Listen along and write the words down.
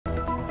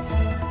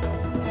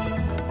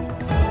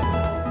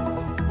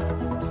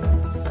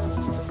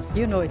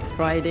You know it's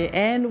Friday,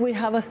 and we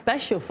have a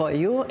special for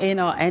you in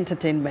our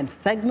entertainment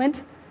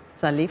segment,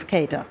 Salif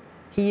Keita.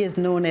 He is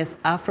known as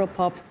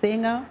Afro-Pop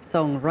singer,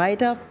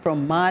 songwriter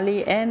from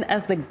Mali, and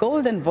as the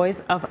golden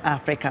voice of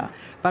Africa.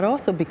 But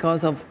also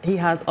because he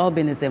has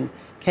albinism.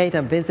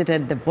 Keita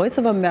visited the Voice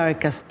of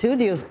America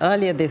studios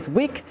earlier this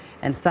week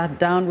and sat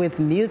down with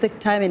Music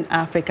Time in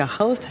Africa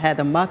host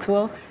Heather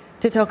Maxwell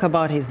to talk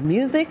about his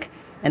music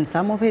and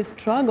some of his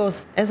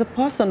struggles as a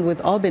person with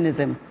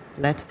albinism.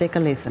 Let's take a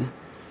listen.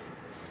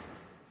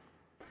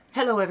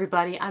 Hello,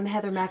 everybody. I'm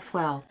Heather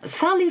Maxwell.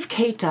 Salif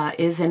Keita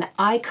is an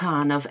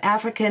icon of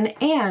African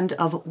and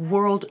of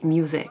world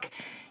music.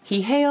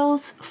 He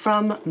hails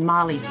from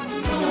Mali.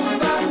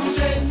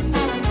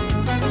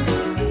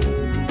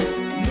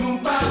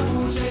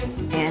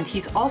 And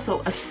he's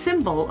also a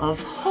symbol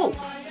of hope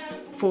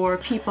for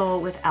people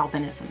with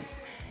albinism.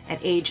 At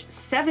age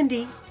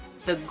 70,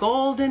 the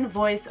golden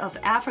voice of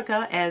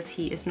Africa, as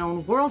he is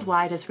known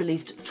worldwide, has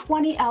released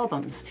 20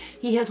 albums.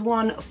 He has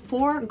won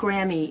 4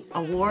 Grammy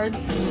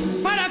Awards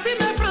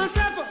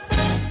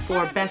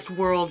for Best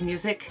World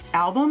Music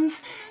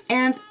Albums,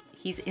 and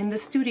he's in the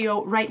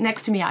studio right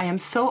next to me. I am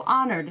so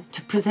honored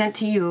to present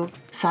to you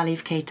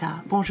Salif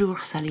Keita. Bonjour,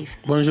 Salif.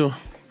 Bonjour.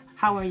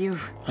 How are you?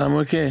 I'm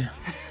okay.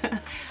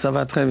 Ça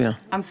va très bien.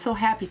 I'm so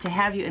happy to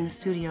have you in the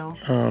studio.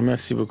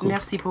 Merci beaucoup.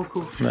 Merci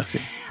beaucoup.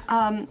 Merci.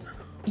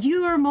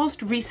 Your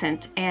most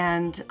recent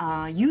and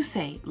you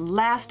say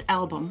last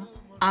album,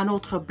 Un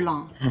Autre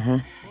Blanc,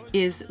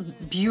 is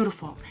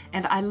beautiful.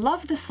 And I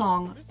love the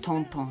song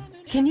Tonton.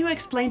 Can you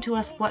explain to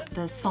us what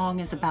the song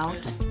is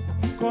about?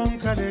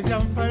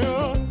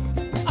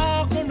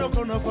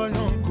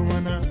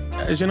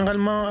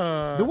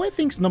 The way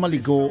things normally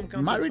go,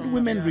 married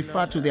women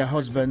refer to their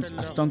husbands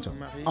as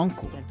tonton,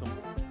 uncle.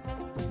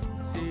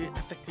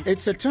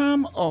 It's a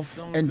term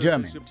of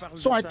endearment.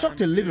 So I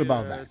talked a little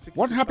about that.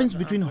 What happens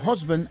between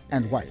husband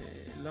and wife?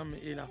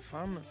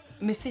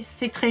 Mais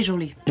c'est très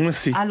joli.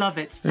 Merci. I love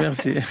it.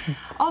 Merci.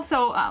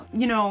 Also,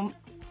 you know,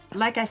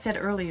 like I said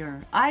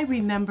earlier, I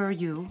remember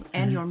you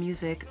and your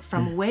music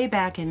from way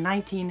back in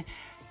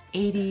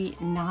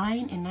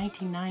 1989 and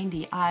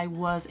 1990. I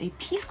was a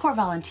Peace Corps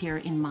volunteer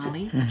in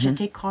Mali.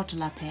 J'étais contre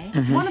la paix.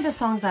 One of the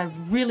songs I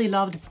really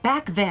loved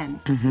back then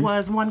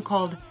was one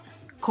called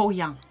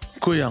Koyan.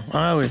 Koyan.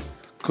 Ah oui.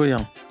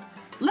 Koyan.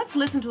 Let's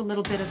listen to a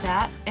little bit of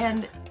that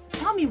and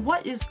tell me,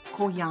 what is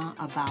Koyan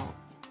about?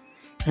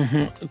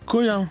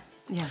 Koyan.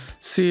 Yeah.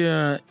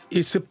 C'est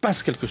il se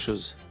passe quelque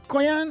chose.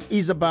 Koyan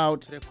is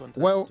about,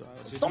 well,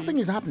 something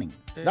is happening.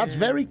 That's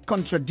very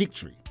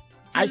contradictory.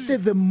 I say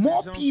the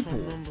more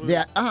people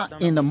there are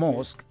in the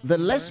mosque, the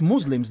less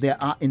Muslims there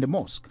are in the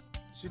mosque.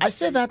 I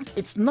say that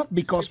it's not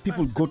because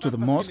people go to the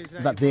mosque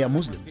that they are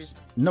Muslims.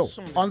 No,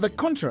 on the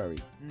contrary,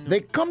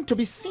 they come to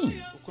be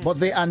seen, but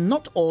they are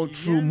not all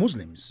true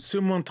Muslims. Se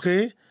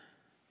montrer,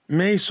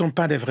 mais ils sont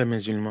pas des vrais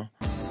musulmans.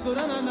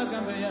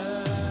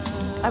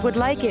 I would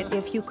like it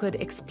if you could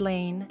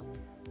explain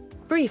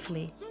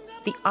briefly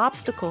the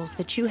obstacles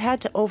that you had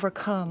to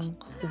overcome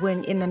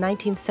when in the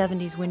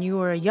 1970s when you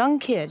were a young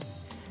kid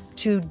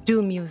to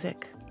do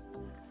music.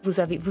 Vous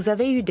avez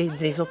eu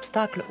des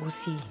obstacles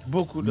aussi.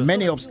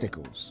 Many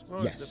obstacles,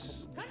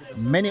 yes.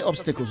 Many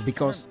obstacles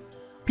because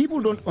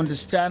people don't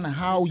understand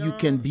how you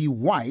can be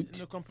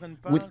white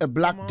with a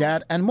black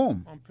dad and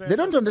mom. They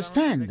don't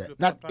understand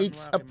that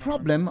it's a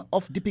problem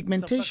of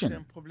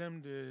depigmentation,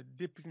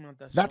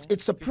 that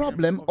it's a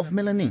problem of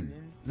melanin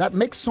that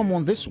makes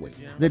someone this way.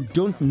 They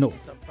don't know.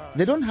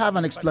 They don't have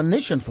an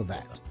explanation for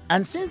that.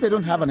 And since they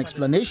don't have an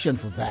explanation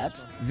for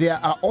that, there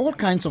are all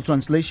kinds of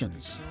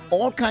translations,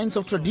 all kinds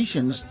of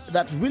traditions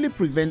that really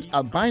prevent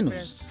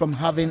albinos from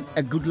having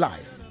a good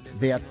life.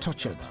 They are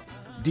tortured,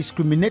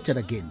 discriminated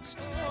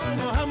against.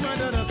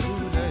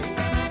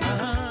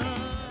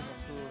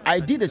 I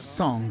did a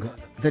song,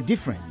 The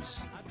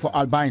Difference, for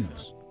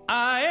albinos.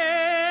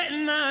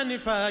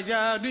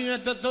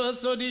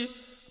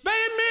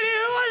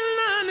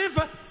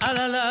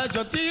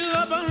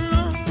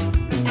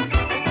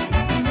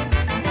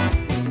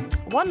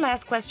 One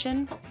last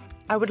question.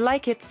 I would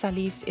like it,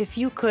 Salif, if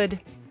you could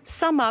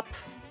sum up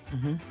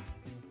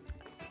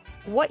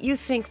what you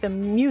think the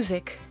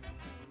music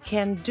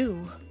can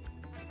do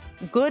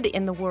good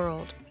in the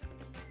world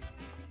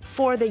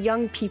for the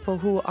young people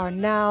who are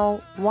now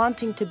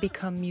wanting to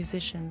become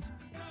musicians.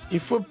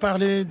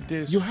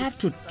 You have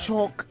to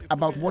talk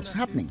about what's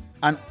happening.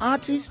 An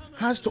artist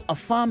has to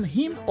affirm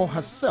him or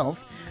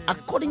herself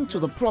according to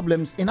the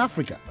problems in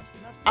Africa.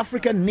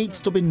 Africa needs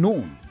to be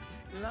known.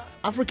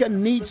 Africa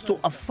needs to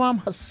affirm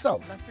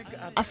herself.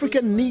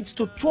 Africa needs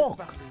to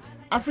talk.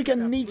 Africa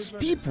needs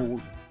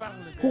people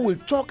who will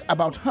talk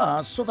about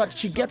her so that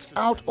she gets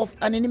out of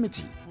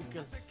anonymity,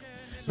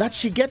 that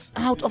she gets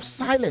out of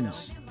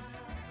silence,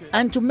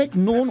 and to make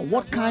known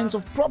what kinds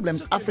of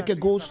problems Africa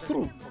goes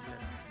through.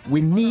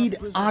 We need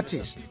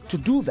artists to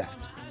do that.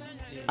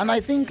 And I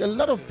think a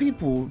lot of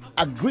people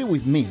agree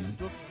with me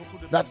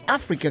that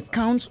Africa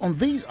counts on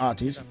these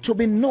artists to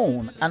be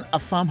known and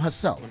affirm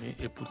herself.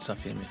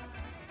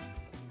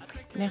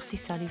 Merci,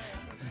 Salif.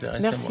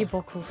 Merci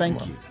beaucoup.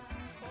 Thank you.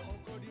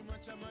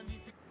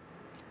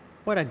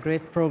 What a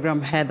great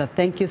program, Heather.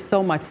 Thank you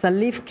so much.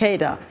 Salif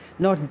Keita,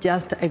 not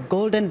just a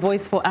golden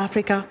voice for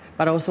Africa,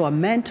 but also a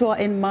mentor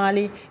in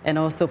Mali and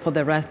also for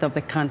the rest of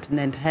the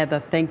continent.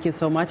 Heather, thank you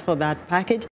so much for that package.